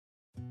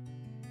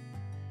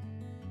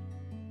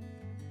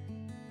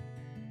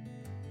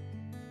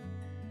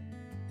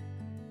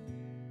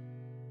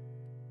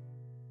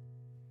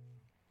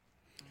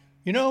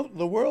You know,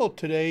 the world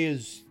today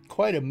is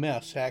quite a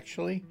mess,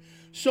 actually.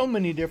 So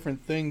many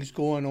different things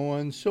going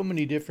on, so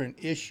many different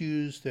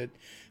issues that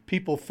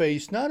people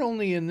face, not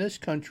only in this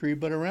country,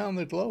 but around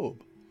the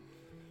globe.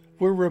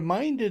 We're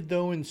reminded,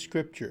 though, in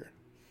Scripture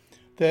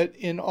that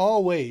in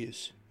all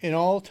ways, in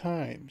all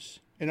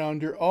times, and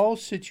under all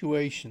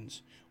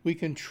situations, we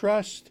can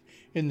trust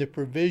in the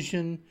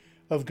provision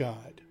of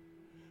God.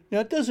 Now,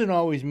 it doesn't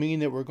always mean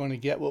that we're going to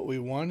get what we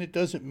want. It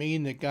doesn't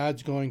mean that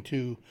God's going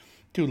to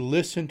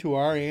listen to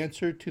our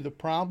answer to the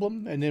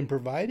problem and then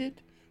provide it.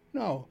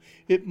 No,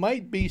 it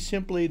might be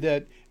simply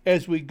that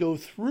as we go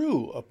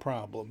through a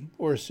problem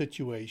or a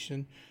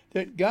situation,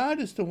 that God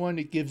is the one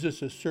that gives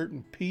us a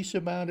certain peace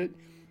about it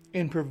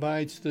and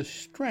provides the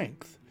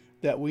strength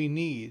that we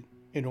need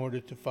in order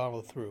to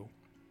follow through.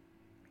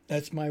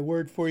 That's my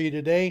word for you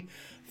today.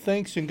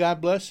 Thanks and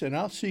God bless, and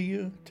I'll see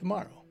you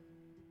tomorrow.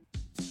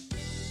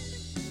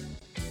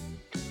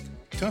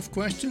 Tough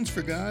Questions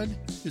for God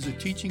is a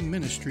teaching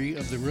ministry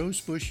of the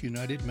Rosebush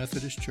United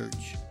Methodist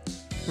Church,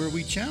 where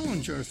we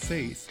challenge our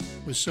faith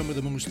with some of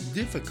the most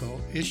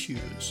difficult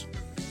issues.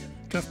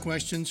 Tough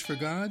Questions for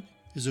God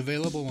is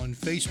available on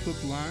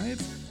Facebook Live,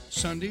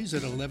 Sundays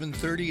at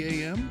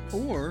 11:30 a.m.,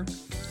 or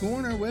go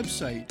on our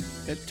website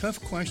at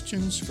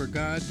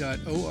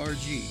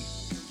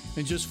toughquestionsforgod.org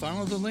and just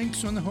follow the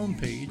links on the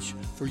homepage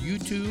for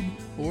YouTube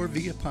or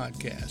via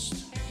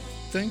podcast.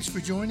 Thanks for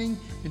joining,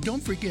 and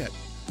don't forget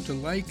to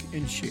like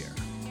and share.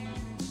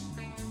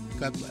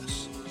 God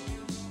bless.